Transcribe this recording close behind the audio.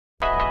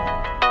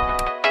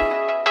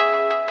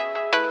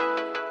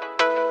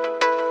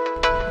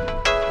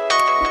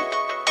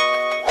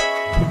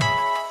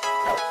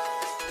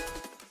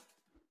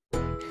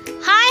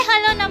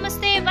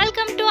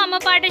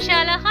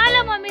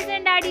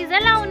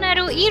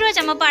ఈ రోజు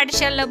అమ్మ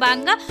పాఠశాలలో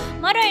భాగంగా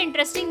మరో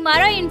ఇంట్రెస్టింగ్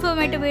మరో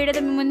ఇన్ఫర్మేటివ్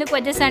వీడియోతో మీ ముందుకు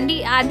వచ్చేసండి.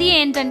 అది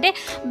ఏంటంటే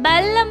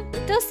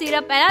బెల్లంతో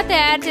సిరప్ ఎలా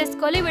తయారు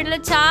చేసుకోవాలి వీడియోలో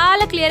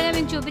చాలా క్లియర్గా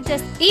మీకు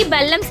చూపించేస్తాను. ఈ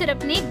బెల్లం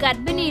సిరప్ని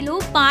గర్భిణీలు,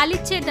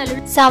 పాలిచ్చే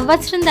తల్లులు,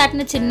 సంవత్సరం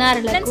దాటిన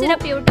చిన్నారులకు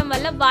సిరప్ ఇవ్వటం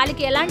వల్ల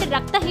వాళ్ళకి ఎలాంటి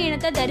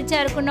రక్తహీనత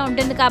దరిచేరకుండా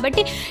ఉంటుంది.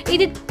 కాబట్టి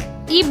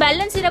ఈ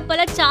బెల్లం సిరప్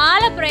వల్ల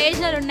చాలా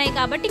ప్రయోజనాలు ఉన్నాయి.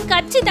 కాబట్టి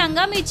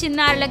ఖచ్చితంగా మీ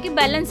చిన్నారులకి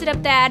బెల్లం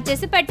సిరప్ తయారు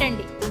చేసి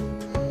పెట్టండి.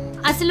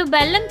 అసలు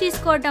బెల్లం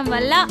తీసుకోవటం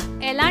వల్ల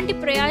ఎలాంటి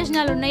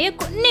ప్రయోజనాలు ఉన్నాయో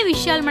కొన్ని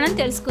విషయాలు మనం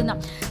తెలుసుకుందాం.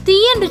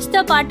 తీయని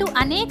రుచితో పాటు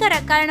అనేక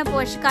రకాలైన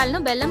పోషకాలను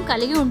బెల్లం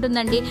కలిగి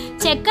ఉంటుందండి.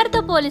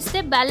 చక్కెరతో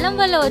పోలిస్తే బెల్లం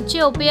వల్ల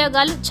వచ్చే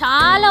ఉపయోగాలు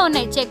చాలా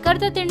ఉన్నాయి.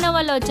 చక్కెరతో తినడం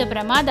వల్ల వచ్చే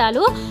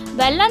ప్రమాదాలు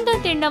బెల్లంతో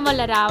తినడం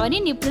వల్ల రావని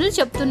నిపుణులు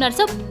చెప్తున్నారు.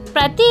 సో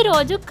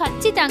ప్రతిరోజు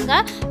ఖచ్చితంగా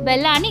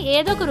బెల్లాన్ని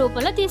ఏదో ఒక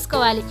రూపంలో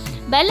తీసుకోవాలి.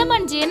 బెల్లం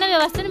మన జీర్ణ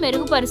వ్యవస్థను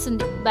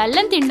మెరుగుపరుస్తుంది.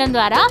 బెల్లం తినడం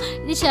ద్వారా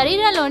ఇది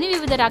శరీరంలోని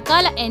వివిధ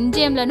రకాల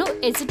ఎంజైమ్లను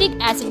ఎసిటిక్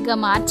యాసిడ్గా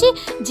మార్చి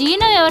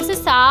జీర్ణ వ్యవస్థ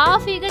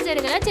సాఫీగా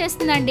జరిగేలా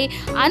చేస్తుందండి.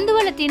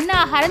 అందువల్ల తిన్న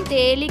ఆహారం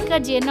తేలిగ్గా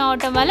జీర్ణం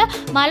అవటం వల్ల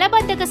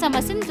మలబద్ధక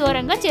సమస్యను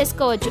దూరంగా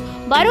చేసుకోవచ్చు.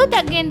 బరువు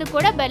తగ్గేందుకు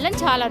కూడా బెల్లం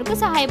చాలా వరకు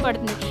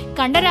సహాయపడుతుంది.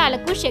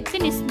 కండరాలకు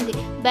శక్తినిస్తుంది.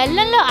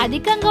 బెల్లంలో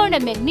అధికంగా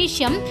ఉండే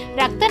మెగ్నీషియం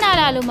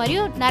రక్తనాళాలు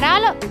మరియు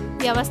నరాల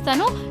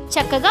వ్యవస్థను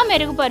చక్కగా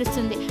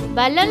మెరుగుపరుస్తుంది.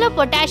 బెల్లంలో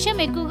పొటాషియం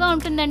ఎక్కువగా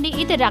ఉంటుందండి.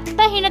 ఇది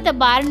రక్తహీనత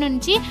బారి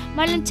నుంచి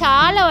మనల్ని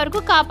చాలా వరకు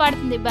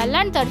కాపాడుతుంది.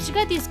 బెల్లాన్ని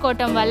తరచుగా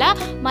తీసుకోవటం వల్ల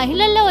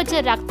మహిళల్లో వచ్చే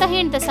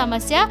రక్తహీనత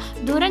సమస్య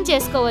దూరం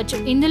చేసుకోవచ్చు.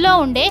 ఇందులో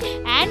ఉండే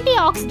యాంటీ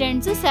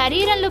ఆక్సిడెంట్స్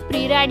శరీరంలో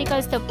ఫ్రీ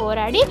రాడికల్స్తో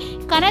పోరాడి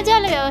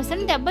కణజాల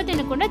వ్యవస్థను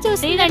దెబ్బతినకుండా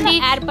చూస్తుందండి.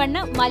 ఏర్పడిన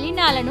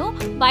మలినాలను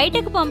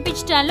బయటకు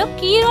పంపించడంలో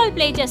కీ రోల్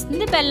ప్లే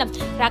చేస్తుంది బెల్లం.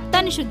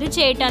 రక్తాన్ని శుద్ధి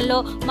చేయటంలో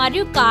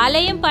మరియు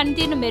కాలేయం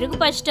పనితీరును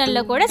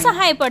మెరుగుపరచడంలో కూడా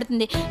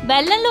సహాయపడుతుంది.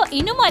 బెల్లంలో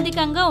ఇనుము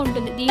అధికంగా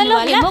ఉంటుంది.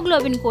 దీనివల్ల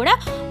హెమోగ్లోబిన్ కూడా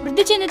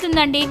వృద్ధి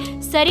చెందుతుందండి.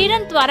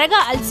 శరీరం త్వరగా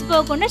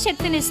అలసిపోకుండా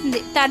శక్తినిస్తుంది.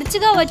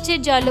 తరచుగా వచ్చే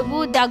జలుబు,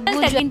 దగ్గు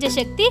తగ్గించే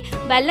శక్తి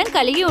బెల్లం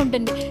కలిగి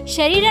ఉంటుంది.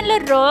 శరీరంలో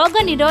రోగ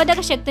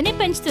నిరోధక శక్తిని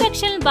పెంచుతుంది.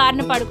 ఇన్ఫెక్షన్ల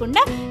బారిన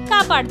పడకుండా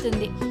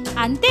కాపాడుతుంది.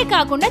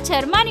 అంతేకాకుండా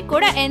చర్మానికి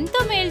కూడా ఎంతో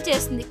మేలు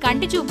చేస్తుంది.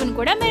 కంటి చూపును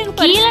కూడా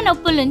మెరుగుపరుస్తుంది. కీళ్ళ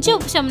నొప్పుల నుంచి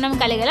ఉపశమనం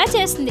కలిగేలా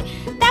చేస్తుంది.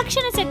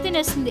 తక్షణ శక్తిని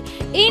ఇస్తుంది.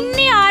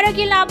 ఇన్ని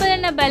ఆరోగ్య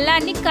లాభాలున్న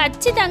బెల్లాన్ని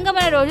ఖచ్చితంగా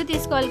మనం రోజు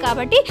తీసుకోవాలి.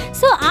 కాబట్టి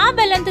సో ఆ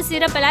బెల్లంతో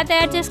సిరప్ ఎలా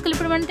తయారు చేసుకోవాలి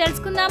ఇప్పుడు మనం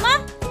తెలుసుకుందామా?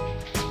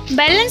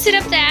 బెల్లం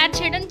సిరప్ తయారు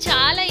చేయడం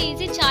చాలా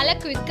ఈజీ, చాలా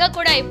క్విక్గా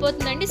కూడా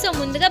అయిపోతుందండి. సో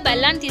ముందుగా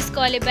బెల్లాన్ని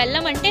తీసుకోవాలి.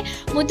 బెల్లం అంటే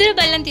ముదురు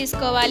బెల్లం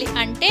తీసుకోవాలి.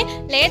 అంటే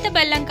లేత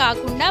బెల్లం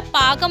కాకుండా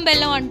పాకం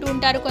బెల్లం అంటూ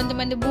ఉంటారు,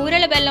 కొంతమంది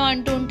బూరెల బెల్లం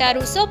అంటూ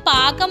ఉంటారు. సో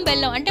పాకం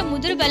బెల్లం అంటే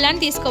ముదురు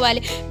బెల్లాన్ని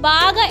తీసుకోవాలి.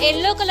 బాగా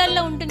ఎల్లో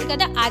కలర్లో ఉంటుంది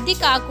కదా, అది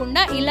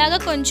కాకుండా ఇలాగ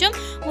కొంచెం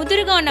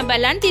ముదురుగా ఉన్న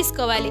బెల్లాన్ని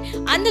తీసుకోవాలి.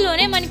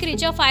 అందులోనే మనకి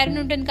రిచ్ ఆఫ్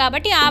ఐరన్ ఉంటుంది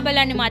కాబట్టి ఆ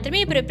బెల్లాన్ని మాత్రమే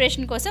ఈ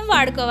ప్రిపరేషన్ కోసం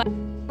వాడుకోవాలి.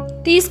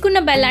 తీసుకున్న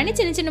బెల్లాన్ని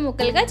చిన్న చిన్న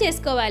ముక్కలుగా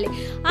చేసుకోవాలి.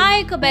 ఆ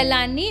యొక్క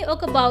బెల్లాన్ని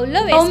ఒక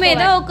బౌల్లో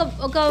మీద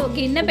ఒక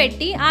గిన్నె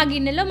పెట్టి ఆ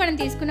గిన్నెలో మనం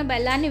తీసుకున్న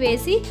బెల్లాన్ని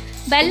వేసి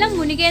బెల్లం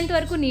మునిగేంత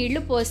వరకు నీళ్లు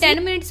పోసి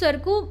 10 మినిట్స్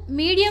వరకు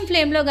మీడియం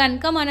ఫ్లేమ్లో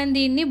కనుక మనం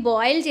దీన్ని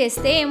బాయిల్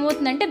చేస్తే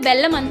ఏమవుతుందంటే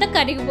బెల్లం అంతా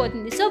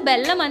కరిగిపోతుంది. సో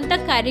బెల్లం అంతా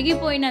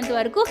కరిగిపోయినంత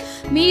వరకు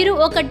మీరు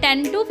ఒక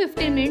 10 to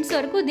 15 మినిట్స్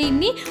వరకు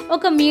దీన్ని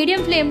ఒక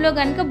మీడియం ఫ్లేమ్లో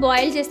కనుక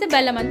బాయిల్ చేస్తే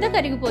బెల్లం అంతా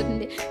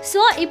కరిగిపోతుంది.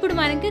 సో ఇప్పుడు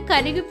మనకి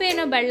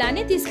కరిగిపోయిన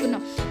బెల్లాన్ని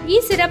తీసుకున్నాం. ఈ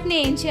సిరప్ని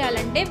ఏం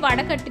చేయాలంటే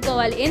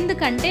వడకట్టుకోవాలి.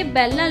 ఎందుకంటే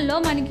బెల్లంలో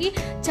మనకి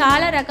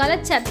చాలా రకాల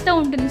చెత్త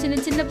ఉంటుంది, చిన్న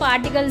చిన్న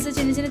పార్టికల్స్,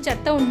 చిన్న చిన్న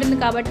చెత్త ఉంటుంది.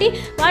 కాబట్టి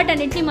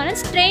వాటన్నిటిని మనం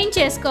స్ట్రెయిన్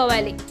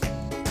చేసుకోవాలి.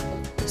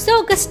 సో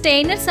ఒక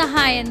స్ట్రెయినర్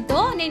సహాయంతో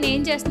నేను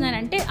ఏం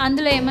చేస్తున్నానంటే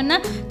అందులో ఏమన్నా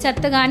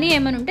చెత్త కానీ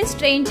ఏమైనా ఉంటే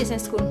స్ట్రెయిన్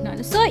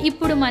చేసేసుకుంటున్నాను. సో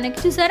ఇప్పుడు మనకి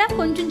చూసారా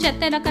కొంచెం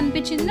చెత్త ఎలా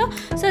కనిపించిందో,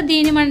 సో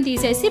దీన్ని మనం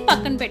తీసేసి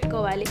పక్కన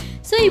పెట్టుకోవాలి.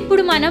 సో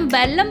ఇప్పుడు మనం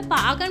బెల్లం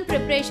పాకం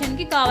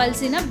ప్రిపరేషన్కి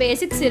కావాల్సిన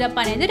బేసిక్ సిరప్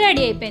అనేది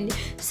రెడీ అయిపోయింది.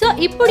 సో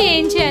ఇప్పుడు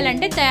ఏం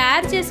చేయాలంటే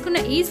తయారు చేసుకున్న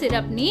ఈ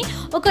సిరప్ని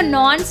ఒక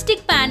నాన్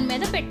స్టిక్ ప్యాన్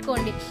మీద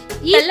పెట్టుకోండి.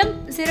 ఈ బెల్లం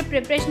సిరప్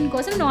ప్రిపరేషన్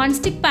కోసం నాన్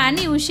స్టిక్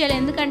ప్యాన్ని యూజ్ చేయాలి.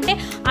 ఎందుకంటే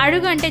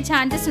అడుగు అంటే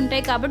ఛాన్సెస్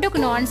ఉంటాయి. కాబట్టి ఒక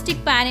నాన్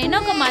స్టిక్ ప్యాన్ అయినా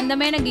ఒక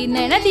మందమైన గిన్నె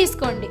అయినా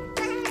తీసుకోండి.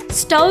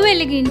 స్టవ్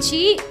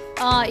వెలిగించి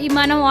ఈ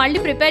మనం ఆల్రెడీ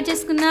ప్రిపేర్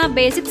చేసుకున్న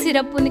బేసిక్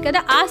సిరప్ ఉంది కదా,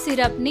 ఆ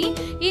సిరప్ని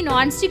ఈ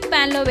నాన్ స్టిక్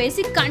ప్యాన్లో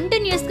వేసి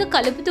కంటిన్యూస్గా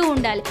కలుపుతూ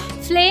ఉండాలి.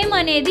 ఫ్లేమ్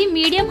అనేది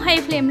మీడియం హై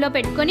ఫ్లేమ్లో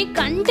పెట్టుకొని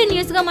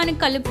కంటిన్యూస్గా మనం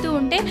కలుపుతూ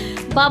ఉంటే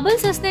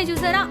బబుల్స్ వస్తాయి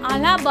చూసారా,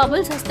 అలా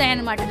బబుల్స్ వస్తాయి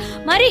అన్నమాట.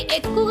 మరి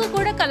ఎక్కువగా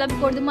కూడా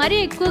కలపకూడదు. మరి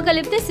ఎక్కువ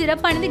కలిపితే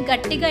సిరప్ అనేది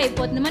గట్టిగా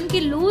అయిపోతుంది.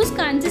 మనకి లూజ్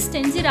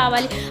కన్సిస్టెన్సీ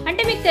రావాలి.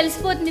 అంటే మీకు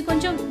తెలిసిపోతుంది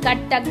కొంచెం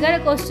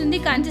దగ్గరకు వస్తుంది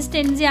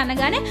కన్సిస్టెన్సీ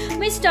అనగానే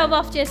మీరు స్టవ్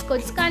ఆఫ్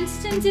చేసుకోవచ్చు.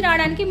 కన్సిస్టెన్సీ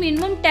రావడానికి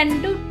మినిమం 10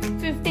 to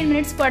 15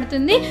 మినిట్స్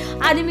పడుతుంది.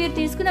 అది మీరు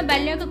తీసుకున్న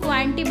బెల్లం యొక్క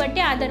క్వాంటిటీ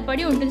బట్టి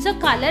ఆధారపడి ఉంటుంది. సో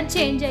కలర్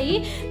చేంజ్ అయ్యి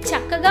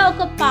చక్కగా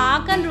ఒక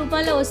పాకం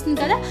రూపంలో వస్తుంది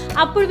కదా,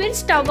 అప్పుడు మీరు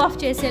స్టవ్ ఆఫ్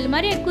చేసేయాలి.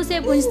 మరి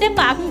ఎక్కువసేపు ఉంచితే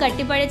పాకం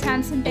గట్టిపడే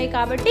ఛాన్స్ ఉంటాయి.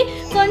 కాబట్టి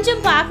కొంచెం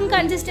పాకం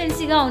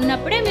కన్సిస్టెన్సీగా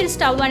ఉన్నప్పుడే మీరు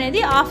స్టవ్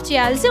అనేది ఆఫ్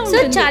చేయాల్సి ఉంటుంది.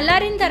 సో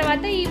చల్లారిన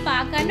తర్వాత ఈ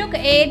పాకాన్ని ఒక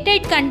ఎయిర్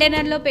టైట్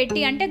కంటైనర్లో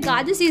పెట్టి అంటే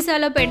గాజు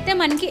సీసాలో పెడితే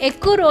మనకి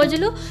ఎక్కువ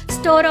రోజులు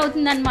స్టోర్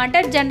అవుతుంది అనమాట.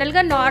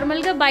 జనరల్గా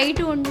నార్మల్గా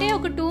బయట ఉంటే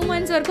ఒక 2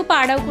 months వరకు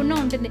పాడవకుండా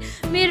ఉంటుంది.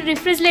 మీరు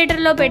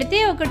రిఫ్రిజిరేటర్లో పెడితే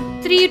అయితే ఒక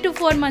 3 to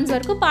 4 months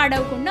వరకు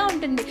పాడవకుండా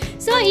ఉంటుంది.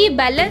 సో ఈ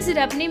బెల్లం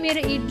సిరప్ని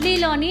మీరు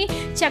ఇడ్లీలోని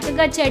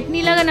చక్కగా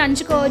చట్నీలాగా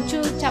నంచుకోవచ్చు,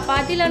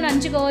 చపాతీలో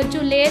నంచుకోవచ్చు,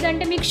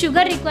 లేదంటే మీకు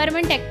షుగర్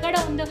రిక్వైర్మెంట్ ఎక్కడ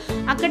ఉందో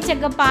అక్కడ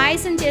చక్కగా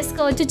పాయసం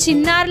చేసుకోవచ్చు.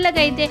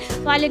 చిన్నారులకు అయితే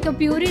వాళ్ళ యొక్క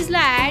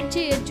ప్యూరీస్లో యాడ్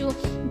చేయొచ్చు.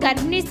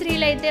 గర్భిణీ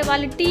స్త్రీలు అయితే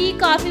వాళ్ళు టీ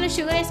కాఫీలో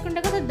షుగర్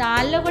వేసుకుంటారు కదా,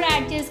 దానిలో కూడా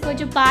యాడ్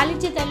చేసుకోవచ్చు.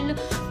 పాలిచ్చే తల్లులు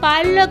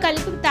పాలలో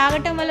కలిపి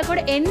తాగటం వల్ల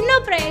కూడా ఎన్నో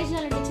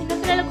ప్రయోజనాలు ఉంటాయి.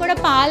 చిన్నపిల్లలకు కూడా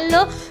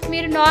పాలలో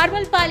మీరు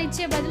నార్మల్ పాలు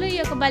ఇచ్చే బదులు ఈ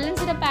యొక్క బెల్లం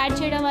సిరప్ యాడ్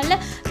చేయడం వల్ల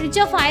రిచ్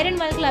ఆఫ్ ఐరన్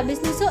వాళ్ళకి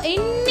లభిస్తుంది. సో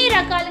ఎన్ని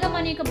రకాలుగా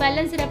మన యొక్క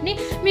బెల్లం సిరప్ని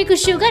మీకు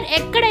షుగర్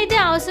ఎక్కడైతే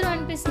అవసరం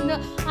అనిపిస్తుందో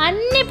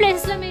అన్ని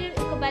ప్లేసెస్లో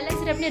మీరు బెల్లం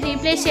సిరప్ని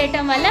రీప్లేస్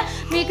చేయటం వల్ల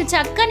మీకు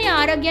చక్కని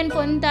ఆరోగ్యాన్ని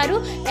పొందుతారు.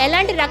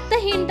 ఎలాంటి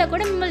రక్తహీనత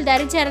కూడా మిమ్మల్ని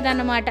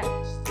దరిచేరదన్నమాట.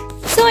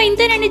 సో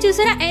ఇంతేనండి,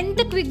 చూసారా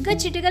ఎంత క్విక్గా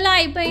చిటికలా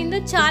అయిపోయిందో.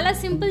 చాలా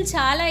సింపుల్,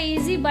 చాలా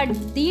ఈజీ. బట్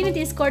దీన్ని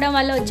తీసుకోవడం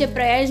వల్ల వచ్చే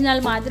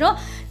ప్రయోజనాలు మాత్రం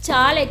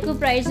చాలా ఎక్కువ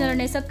ప్రయోజనాలు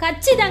ఉన్నాయి. సో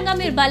ఖచ్చితంగా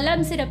మీరు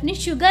బెల్లం సిరప్ని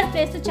షుగర్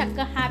ప్లేస్తో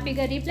చక్కగా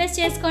హ్యాపీగా రీప్లేస్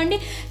చేసుకోండి,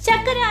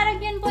 చక్కని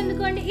ఆరోగ్యాన్ని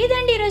పొందుకోండి.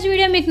 ఇదండి ఈరోజు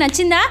వీడియో. మీకు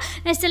నచ్చిందా?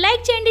 నెక్స్ట్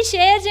లైక్ చేయండి,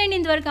 షేర్ చేయండి.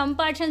 ఇంతవరకు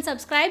కంపార్షన్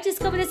సబ్స్క్రైబ్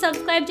చేసుకోకపోతే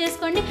సబ్స్క్రైబ్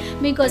చేసుకోండి.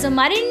 మీకోసం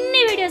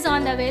మరిన్ని వీడియోస్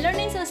ఆన్ ద వేలో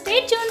ఉన్నాయి. సో స్టే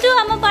ట్యూన్ టు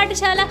అమ్మ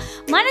పాఠశాల.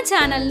 మన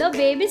ఛానల్లో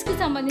బేబీస్కి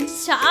సంబంధించి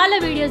చాలా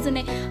వీడియోస్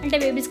ఉన్నాయి. అంటే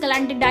బేబీస్కి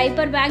ఎలాంటి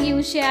డైపర్ బ్యాగ్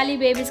యూజ్ చేయాలి,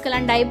 బేబీస్కి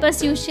ఎలాంటి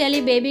డైపర్స్ యూజ్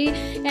చేయాలి, బేబీ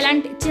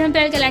ఎలాంటి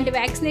చిన్నపిల్లలకి ఎలాంటి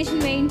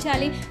వ్యాక్సినేషన్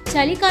వేయించాలి,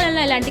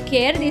 చలికాలంలో ఎలాంటి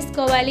కేర్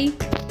తీసుకోవాలి,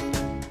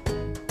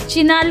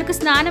 చిన్నారులకు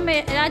స్నానం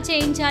ఎలా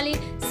చేయించాలి,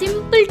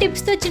 సింపుల్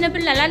టిప్స్తో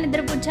చిన్నపిల్లలు ఎలా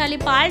నిద్రపుచ్చాలి,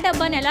 పాల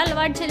డబ్బాని ఎలా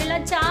అలవాటు చేయాలి, ఇలా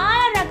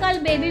చాలా రకాల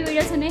బేబీ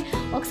వీడియోస్ ఉన్నాయి.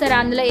 ఒకసారి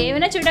అందులో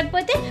ఏమైనా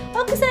చూడకపోతే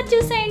ఒకసారి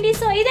చూసేయండి.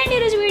 సో ఇదండి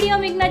ఈరోజు వీడియో.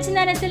 మీకు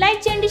నచ్చిందా అనేసి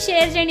లైక్ చేయండి,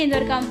 షేర్ చేయండి.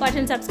 ఇంతవరకు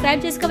కంపార్షన్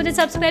సబ్స్క్రైబ్ చేసుకోకపోతే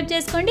సబ్స్క్రైబ్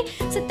చేసుకోండి.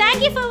 So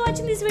thank you for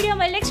watching this video.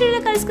 మళ్ళీ నెక్స్ట్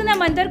వీడియో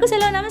కలుసుకుందాం. అంతవరకు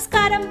సెలవు,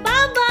 నమస్కారం,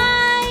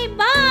 బాయ్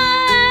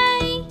బాయ్.